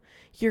to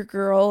your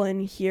girl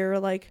and hear,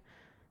 like,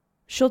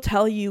 she'll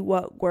tell you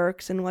what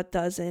works and what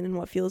doesn't, and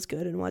what feels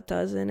good and what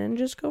doesn't, and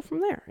just go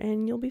from there,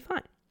 and you'll be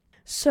fine.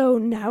 So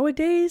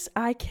nowadays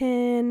I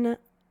can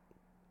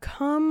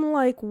come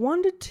like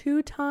 1 to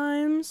 2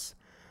 times,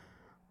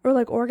 or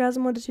like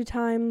orgasm 1 to 2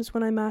 times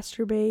when I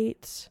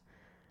masturbate.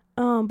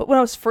 But when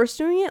I was first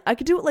doing it, I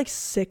could do it like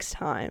 6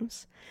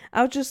 times.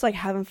 I was just like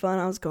having fun.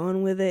 I was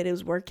going with it. It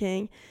was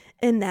working.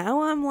 And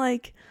now I'm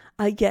like,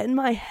 I get in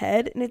my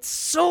head, and it's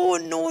so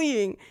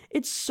annoying.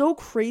 It's so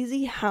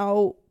crazy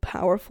how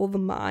powerful the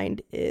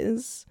mind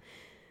is,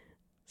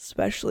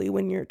 especially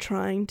when you're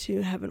trying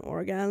to have an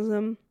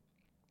orgasm.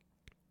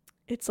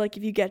 It's like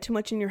if you get too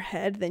much in your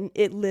head, then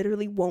it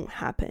literally won't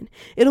happen.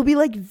 It'll be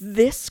like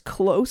this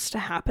close to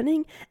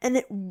happening, and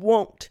it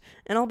won't.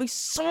 And I'll be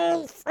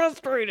so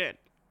frustrated.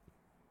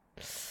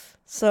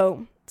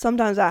 So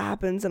sometimes that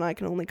happens, and I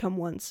can only come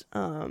once.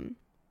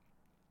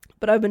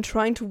 But I've been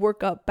trying to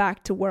work up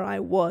back to where I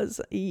was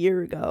a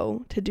year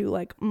ago to do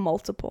like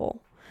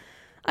multiple.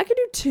 I could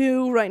do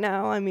 2 right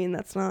now. I mean,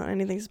 that's not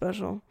anything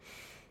special.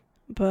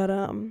 But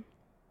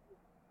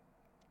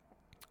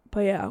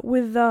yeah,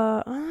 with,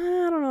 I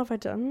don't know if I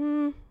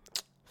done,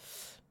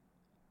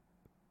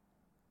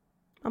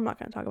 I'm not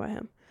going to talk about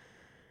him.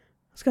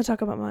 I was going to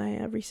talk about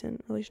my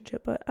recent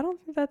relationship, but I don't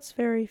think that's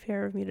very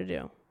fair of me to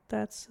do.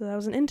 That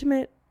was an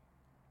intimate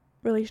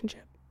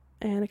relationship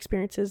and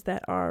experiences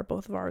that are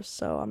both of ours,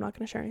 so I'm not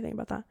going to share anything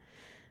about that.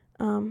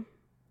 I'll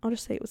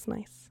just say it was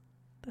nice.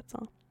 That's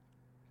all.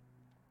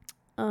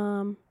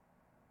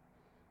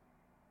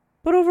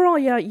 But overall,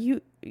 yeah,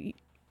 you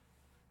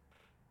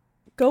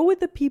go with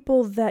the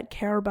people that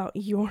care about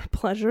your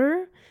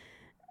pleasure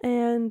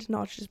and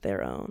not just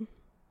their own.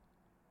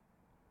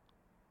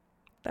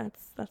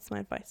 That's my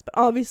advice. But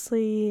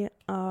obviously,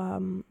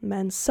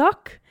 men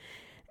suck,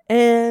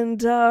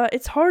 and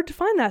it's hard to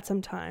find that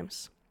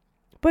sometimes.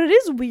 But it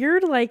is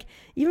weird, like,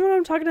 even when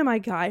I'm talking to my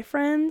guy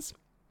friends,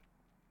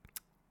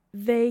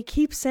 they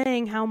keep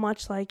saying how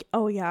much, like,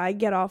 oh yeah, I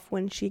get off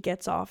when she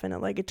gets off, and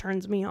it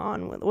turns me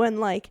on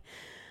when like,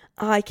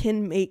 I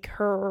can make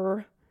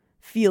her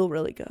feel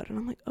really good. And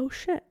I'm like, oh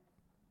shit,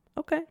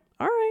 okay,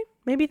 all right,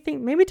 maybe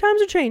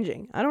times are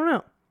changing. I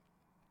don't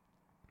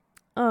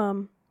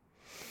know.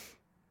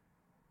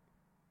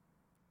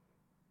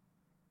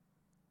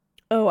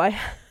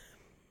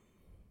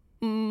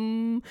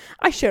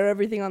 I share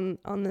everything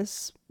on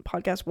this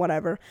podcast,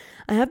 whatever.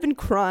 I have been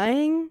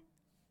crying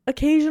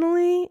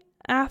occasionally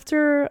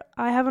after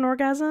I have an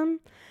orgasm,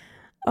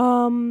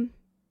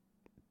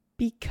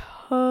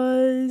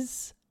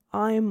 because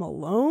I'm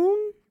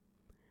alone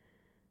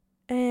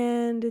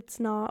and it's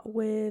not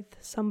with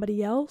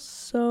somebody else,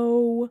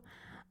 so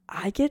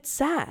I get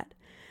sad.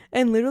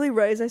 And literally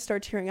right as I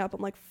start tearing up,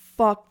 I'm like,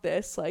 fuck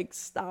this, like,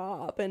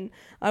 stop. And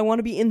I want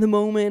to be in the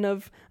moment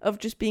of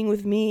just being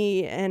with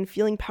me and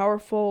feeling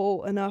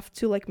powerful enough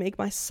to like make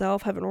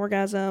myself have an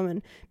orgasm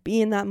and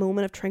be in that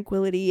moment of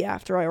tranquility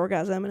after I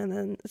orgasm. And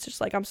then it's just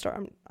like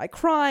I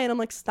cry and I'm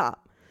like,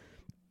 stop.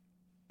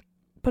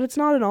 But it's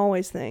not an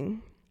always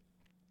thing,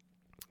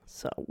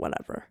 so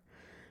whatever.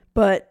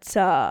 But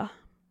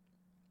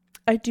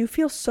I do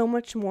feel so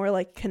much more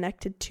like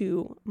connected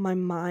to my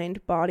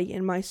mind, body,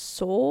 and my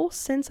soul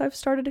since I've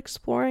started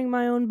exploring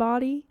my own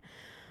body.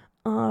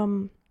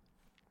 And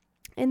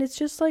it's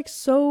just like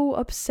so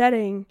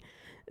upsetting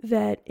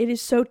that it is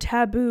so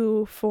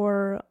taboo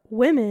for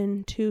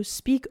women to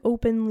speak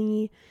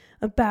openly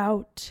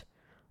about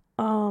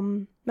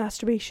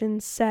masturbation,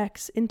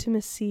 sex,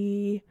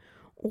 intimacy,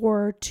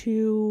 or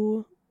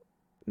to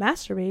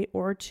masturbate,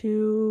 or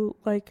to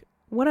like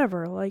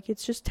whatever. Like,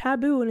 it's just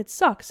taboo and it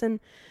sucks.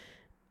 And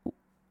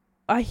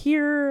I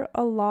hear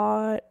a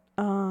lot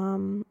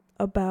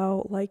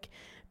about like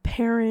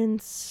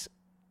parents,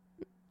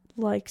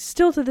 like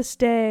still to this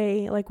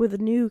day, like with the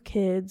new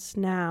kids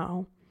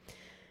now,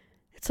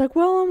 it's like,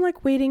 well, I'm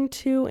like waiting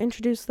to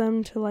introduce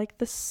them to like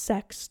the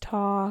sex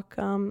talk.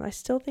 I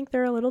still think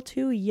they're a little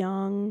too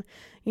young.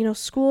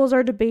 Schools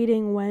are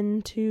debating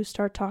when to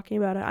start talking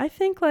about it. I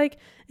think like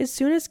as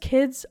soon as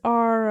kids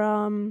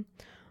are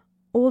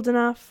old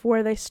enough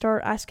where they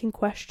start asking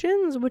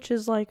questions, which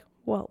is like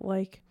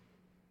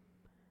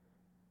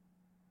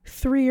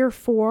 3 or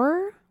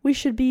 4, we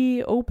should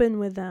be open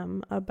with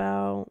them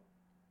about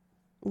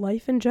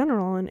life in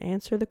general and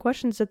answer the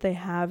questions that they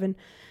have,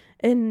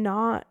 and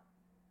not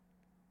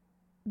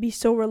be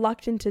so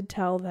reluctant to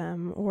tell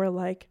them, or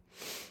like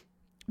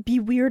be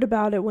weird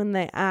about it when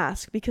they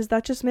ask, because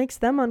that just makes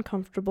them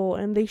uncomfortable,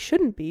 and they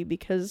shouldn't be,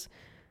 because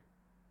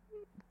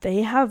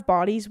they have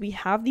bodies. We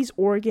have these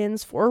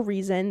organs for a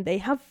reason. They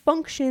have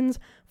functions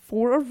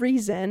for a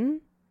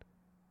reason.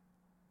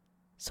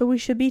 So we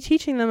should be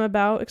teaching them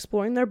about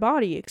exploring their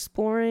body,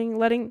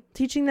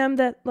 teaching them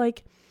that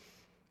like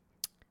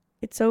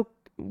it's so,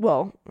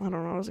 well, I don't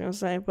know what I was going to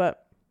say,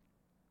 but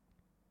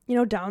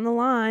down the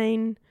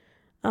line,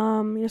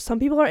 some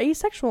people are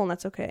asexual and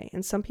that's okay.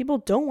 And some people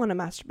don't want to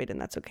masturbate and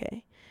that's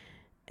okay.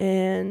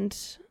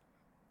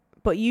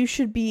 But you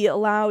should be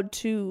allowed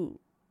to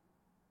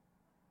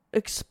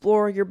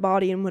explore your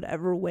body in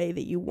whatever way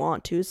that you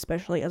want to,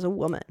 especially as a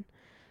woman.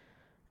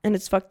 And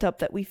it's fucked up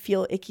that we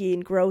feel icky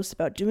and gross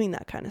about doing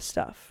that kind of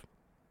stuff.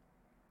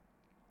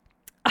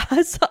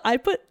 So I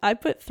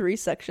put 3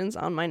 sections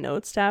on my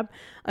notes tab.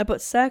 I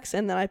put sex,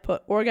 and then I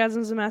put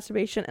orgasms and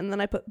masturbation, and then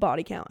I put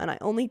body count. And I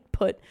only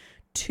put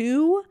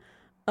two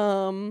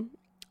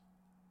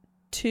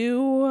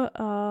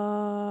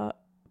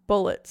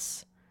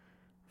bullets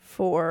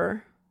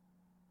for,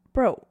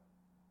 bro,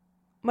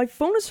 my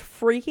phone is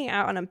freaking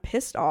out and I'm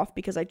pissed off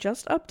because I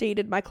just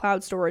updated my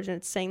cloud storage and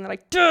it's saying that I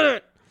did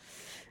it.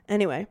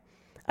 Anyway,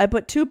 I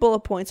put 2 bullet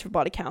points for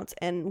body counts,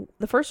 and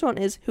the first one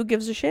is who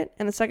gives a shit,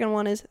 and the second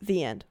one is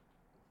the end.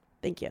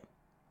 Thank you.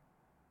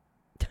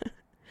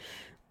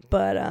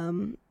 But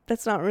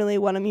that's not really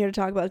what I'm here to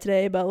talk about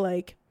today, but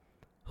like,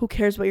 who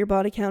cares what your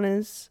body count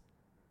is?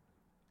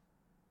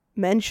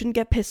 Men shouldn't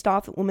get pissed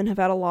off that women have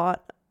had a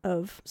lot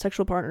of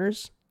sexual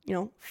partners.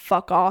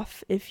 Fuck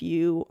off if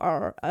you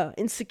are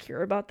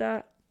insecure about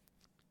that.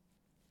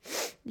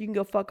 You can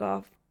go fuck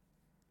off.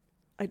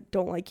 I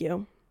don't like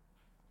you.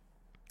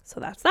 So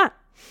that's that.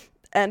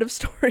 End of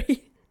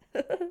story.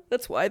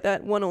 That's why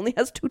that one only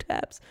has 2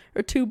 tabs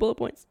or 2 bullet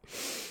points.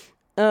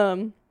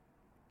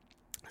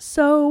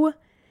 So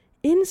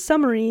in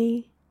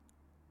summary,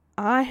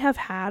 I have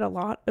had a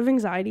lot of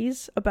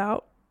anxieties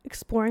about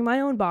exploring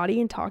my own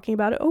body and talking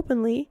about it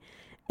openly.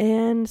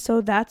 And so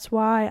that's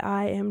why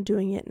I am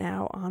doing it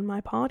now on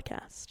my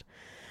podcast.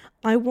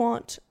 I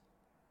want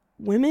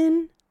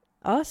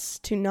us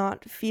to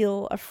not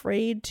feel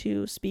afraid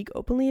to speak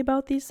openly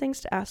about these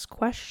things, to ask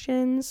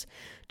questions,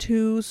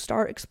 to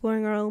start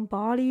exploring our own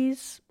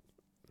bodies,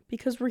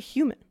 because we're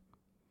human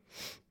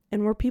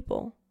and we're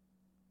people,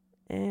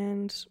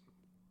 and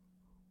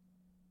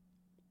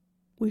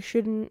we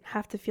shouldn't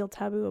have to feel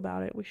taboo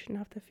about it. We shouldn't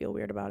have to feel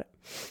weird about it.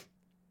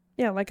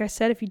 Yeah, like I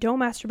said, if you don't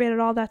masturbate at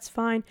all, that's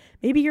fine.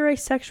 Maybe you're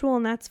asexual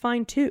and that's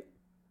fine too.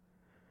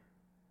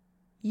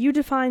 You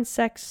define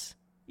sex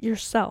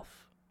yourself.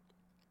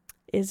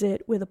 Is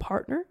it with a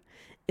partner?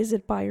 Is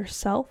it by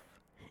yourself?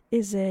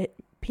 Is it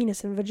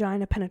penis and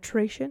vagina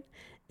penetration?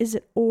 Is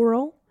it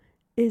oral?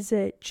 Is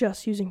it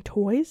just using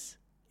toys?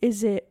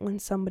 Is it when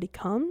somebody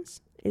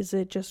comes? Is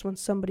it just when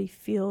somebody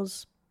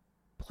feels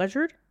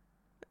pleasured?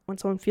 When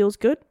someone feels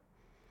good?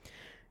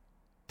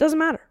 Doesn't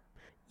matter.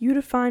 You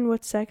define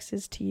what sex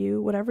is to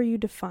you. Whatever you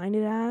define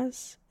it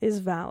as is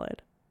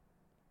valid.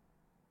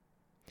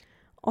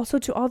 Also,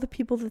 to all the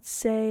people that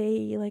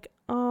say, like,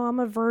 oh, I'm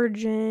a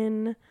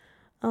virgin,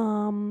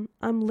 I'm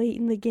late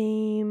in the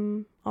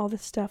game, all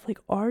this stuff. Like,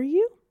 are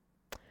you?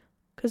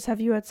 Because have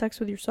you had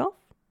sex with yourself?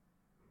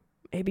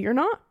 Maybe you're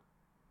not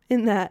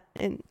in that,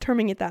 and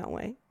terming it that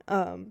way.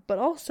 But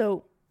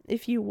also,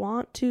 if you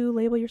want to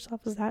label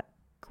yourself as that,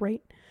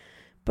 great.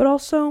 But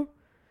also,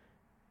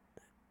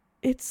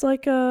 it's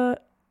like a,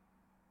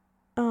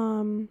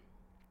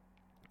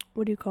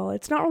 what do you call it?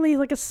 It's not really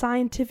like a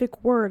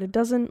scientific word. It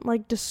doesn't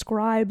like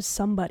describe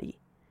somebody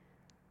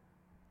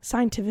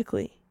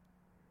scientifically.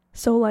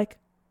 So like,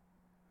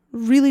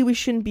 really, we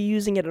shouldn't be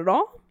using it at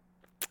all,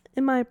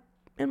 in my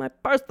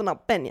personal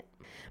opinion.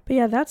 But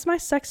yeah, that's my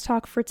sex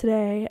talk for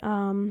today.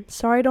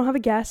 Sorry I don't have a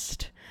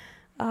guest.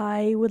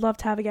 I would love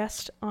to have a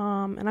guest.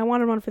 And I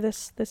wanted one for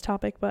this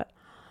topic, but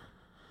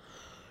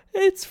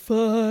it's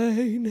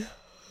fine.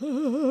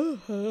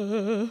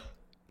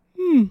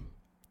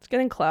 It's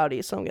getting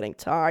cloudy, so I'm getting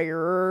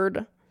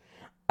tired.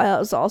 I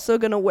was also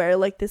gonna wear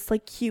like this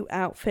like cute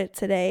outfit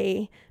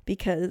today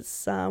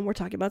because we're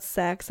talking about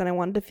sex and I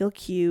wanted to feel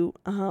cute.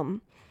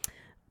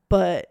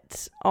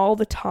 But all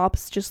the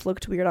tops just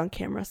looked weird on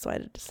camera, so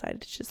I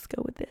decided to just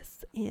go with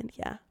this. And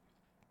yeah.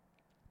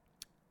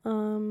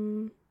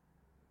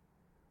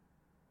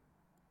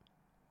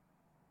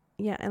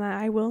 Yeah, and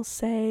I will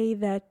say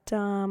that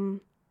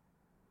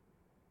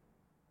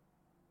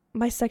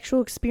my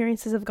sexual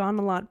experiences have gotten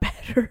a lot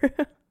better.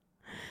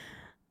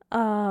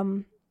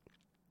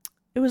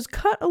 It was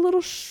cut a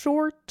little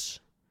short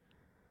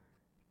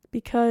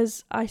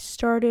because I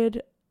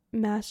started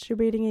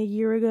masturbating a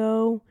year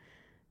ago,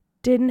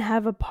 didn't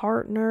have a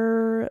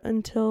partner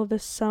until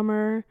this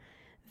summer,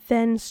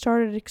 then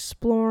started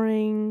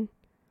exploring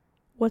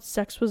what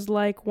sex was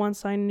like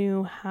once I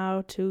knew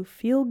how to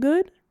feel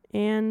good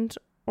and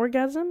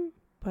orgasm.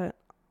 But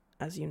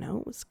as you know,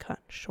 it was cut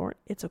short.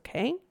 It's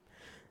okay.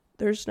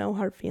 There's no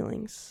hard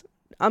feelings.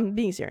 I'm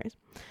being serious.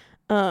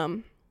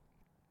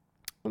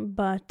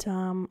 But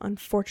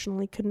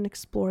unfortunately couldn't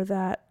explore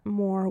that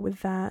more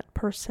with that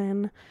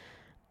person.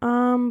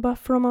 But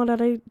for a moment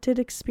that I did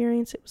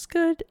experience, it was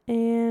good.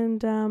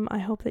 And I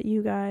hope that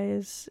you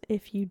guys,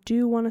 if you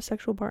do want a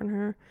sexual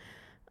partner,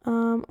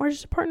 or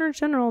just a partner in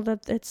general,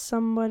 that it's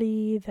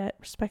somebody that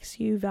respects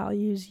you,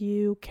 values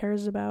you,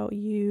 cares about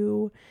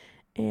you,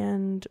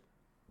 and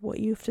what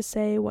you have to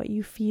say, what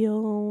you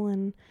feel,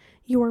 and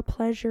your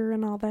pleasure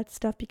and all that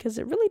stuff, because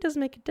it really does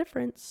make a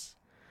difference.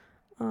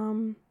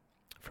 From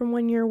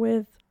when you're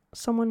with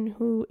someone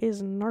who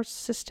is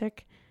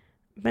narcissistic,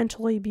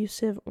 mentally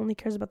abusive, only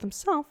cares about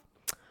themselves,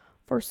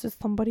 versus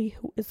somebody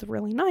who is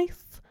really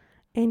nice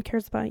and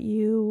cares about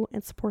you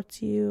and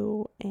supports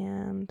you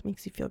and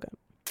makes you feel good.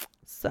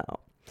 So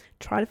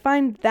try to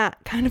find that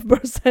kind of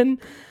person.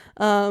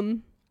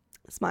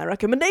 It's my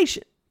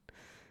recommendation.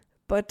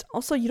 But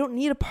also, you don't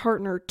need a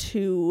partner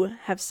to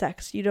have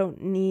sex. You don't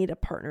need a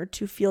partner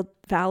to feel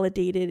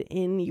validated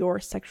in your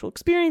sexual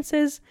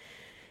experiences.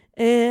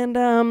 And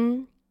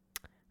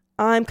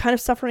I'm kind of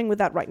suffering with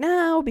that right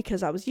now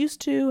because I was used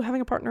to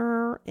having a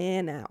partner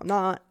and now I'm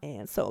not.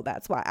 And so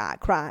that's why I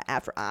cry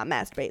after I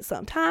masturbate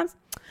sometimes.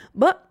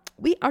 But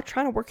we are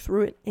trying to work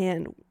through it,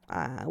 and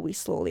we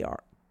slowly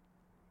are.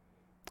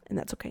 And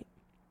that's okay.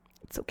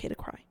 It's okay to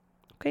cry.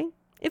 Okay?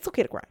 It's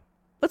okay to cry.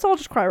 Let's all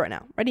just cry right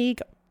now. Ready?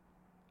 Go.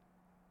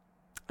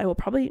 I will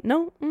probably, I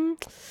was going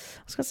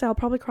to say I'll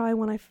probably cry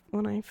when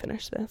I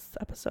finish this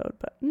episode,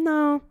 but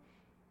no.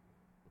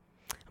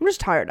 I'm just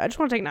tired. I just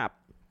want to take a nap.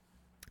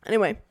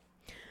 Anyway,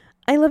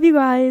 I love you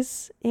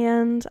guys,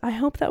 and I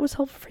hope that was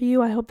helpful for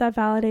you. I hope that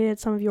validated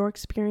some of your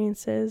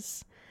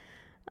experiences.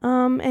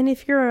 And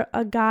if you're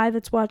a guy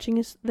that's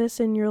watching this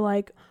and you're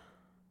like,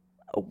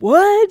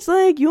 what?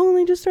 Like, you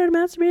only just started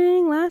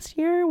masturbating last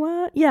year?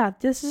 What? Yeah,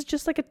 this is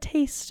just like a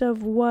taste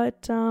of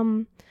what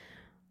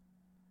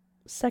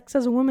sex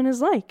as a woman is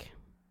like.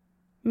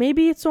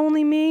 Maybe it's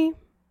only me.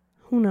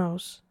 Who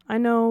knows? I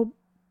know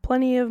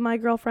plenty of my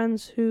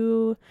girlfriends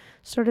who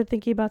started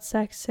thinking about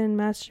sex and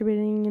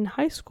masturbating in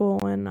high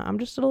school, and I'm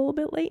just a little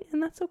bit late,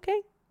 and that's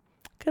okay,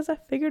 because I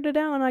figured it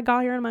out and I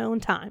got here in my own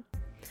time,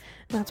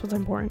 and that's what's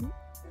important.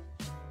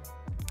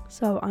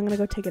 So I'm gonna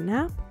go take a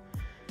nap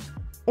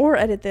or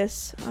edit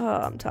this. Oh,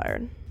 I'm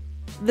tired.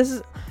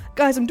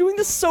 Guys, I'm doing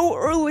this so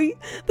early.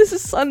 This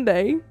is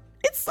Sunday.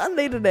 It's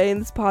Sunday today, and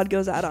this pod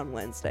goes out on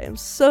Wednesday. I'm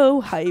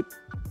so hyped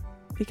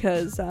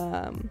because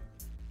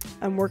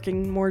I'm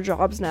working more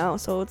jobs now,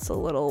 so it's a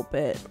little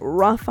bit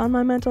rough on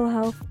my mental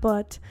health,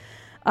 but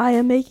I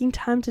am making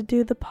time to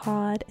do the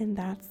pod, and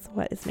that's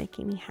what is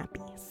making me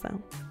happy.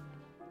 So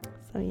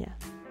yeah.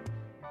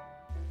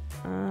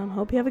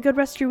 Hope you have a good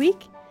rest of your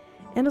week,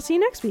 and I'll see you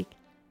next week.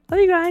 Love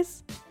you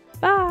guys.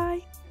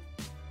 Bye.